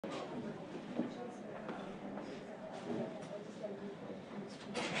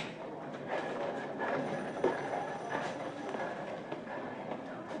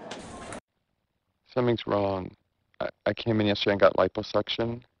Something's wrong. I came in yesterday and got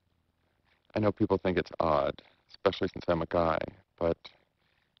liposuction. I know people think it's odd, especially since I'm a guy, but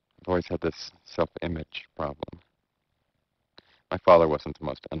I've always had this self-image problem. My father wasn't the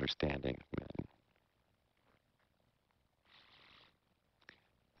most understanding of men.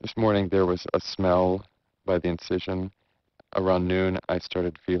 This morning there was a smell by the incision. Around noon I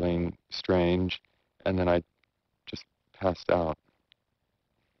started feeling strange, and then I just passed out.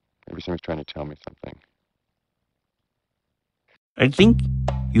 Maybe someone's trying to tell me something. I think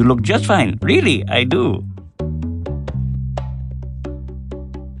you look just fine. Really, I do.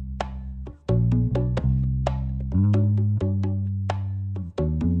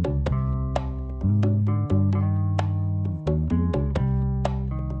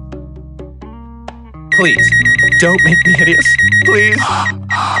 Please, don't make me hideous. Please.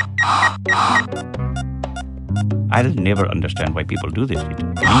 I'll never understand why people do this. I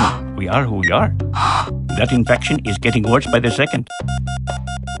mean, we are who we are. That infection is getting worse by the second.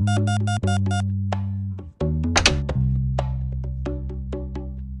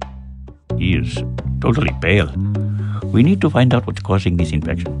 He is totally pale. We need to find out what's causing this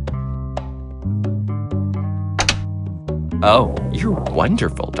infection. Oh, you're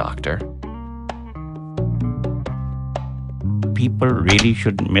wonderful, Doctor. People really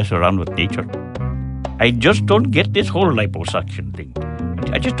shouldn't mess around with nature. I just don't get this whole liposuction thing.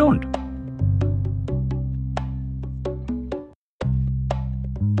 I just don't.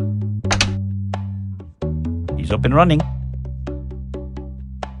 He's up and running.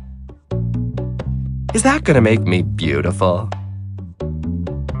 Is that gonna make me beautiful?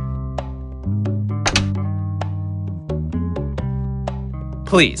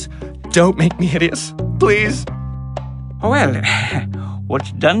 Please, don't make me hideous. Please. Well,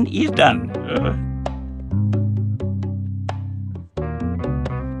 what's done is done.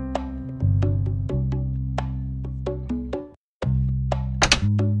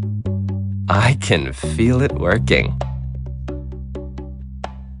 I can feel it working.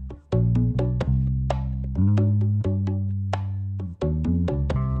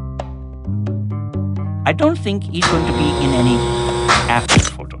 I don't think he's going to be in any after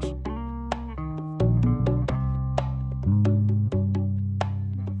photos.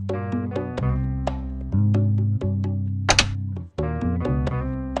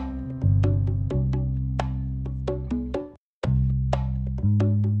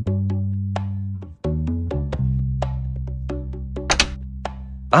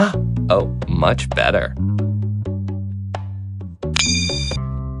 Oh, much better.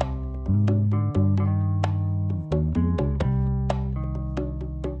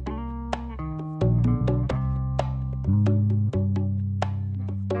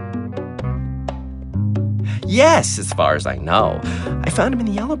 Yes, as far as I know. I found him in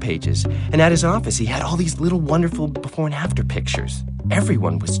the Yellow Pages, and at his office he had all these little wonderful before and after pictures.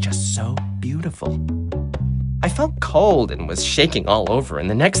 Everyone was just so beautiful. I felt cold and was shaking all over, and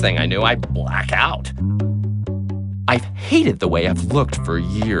the next thing I knew, I'd black out. I've hated the way I've looked for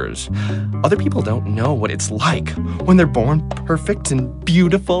years. Other people don't know what it's like when they're born perfect and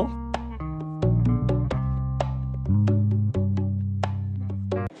beautiful.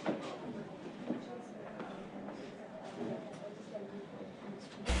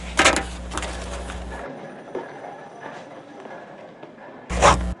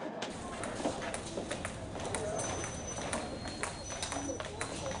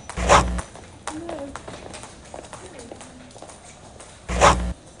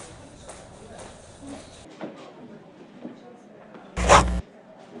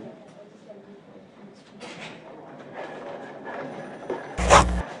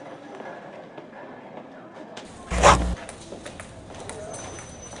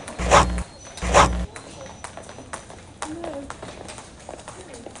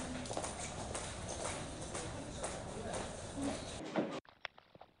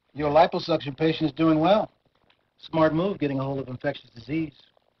 Your liposuction patient is doing well. Smart move getting a hold of infectious disease.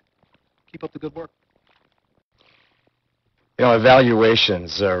 Keep up the good work. You know,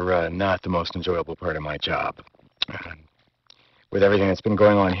 evaluations are not the most enjoyable part of my job. With everything that's been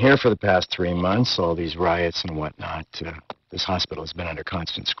going on here for the past 3 months, all these riots and whatnot, this hospital has been under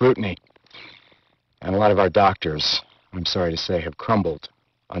constant scrutiny. And a lot of our doctors, I'm sorry to say, have crumbled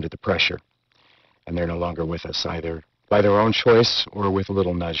under the pressure. And they're no longer with us, either by their own choice or with a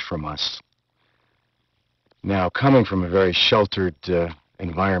little nudge from us. Now, coming from a very sheltered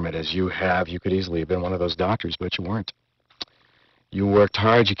environment as you have, you could easily have been one of those doctors, but you weren't. You worked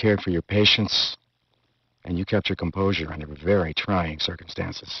hard, you cared for your patients, and you kept your composure under very trying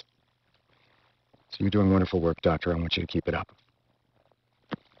circumstances. So you're doing wonderful work, Doctor. I want you to keep it up.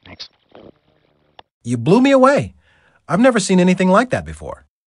 Thanks. You blew me away. I've never seen anything like that before.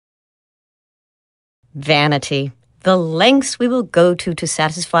 Vanity. The lengths we will go to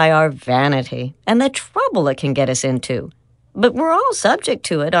satisfy our vanity, and the trouble it can get us into. But we're all subject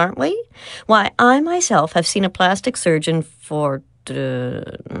to it, aren't we? Why, I myself have seen a plastic surgeon for...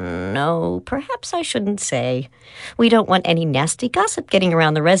 no, perhaps I shouldn't say. We don't want any nasty gossip getting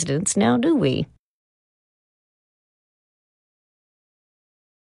around the residence now, do we?